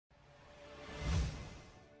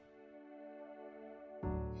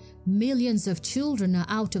Millions of children are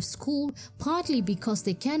out of school partly because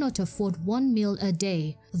they cannot afford one meal a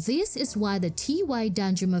day. This is why the TY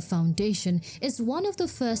Danjuma Foundation is one of the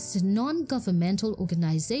first non-governmental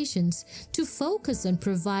organizations to focus on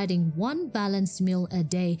providing one balanced meal a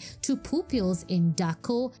day to pupils in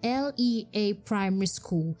Dako LEA Primary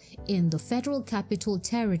School in the Federal Capital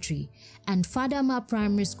Territory and Fadama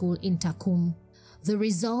Primary School in Takum. The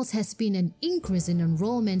result has been an increase in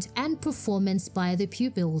enrollment and performance by the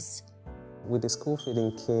pupils. With the school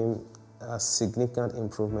feeding came a significant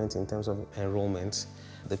improvement in terms of enrollment.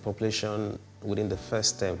 The population within the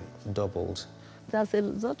first term doubled. As a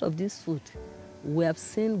result of this food, we have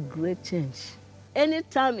seen great change.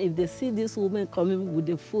 Anytime if they see this woman coming with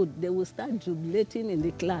the food, they will start jubilating in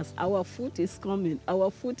the class. Our food is coming,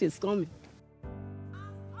 our food is coming.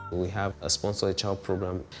 We have a Sponsor a Child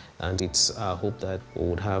program, and it's our hope that we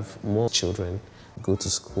would have more children go to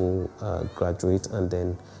school, graduate, and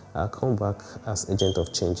then come back as agents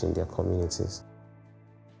of change in their communities.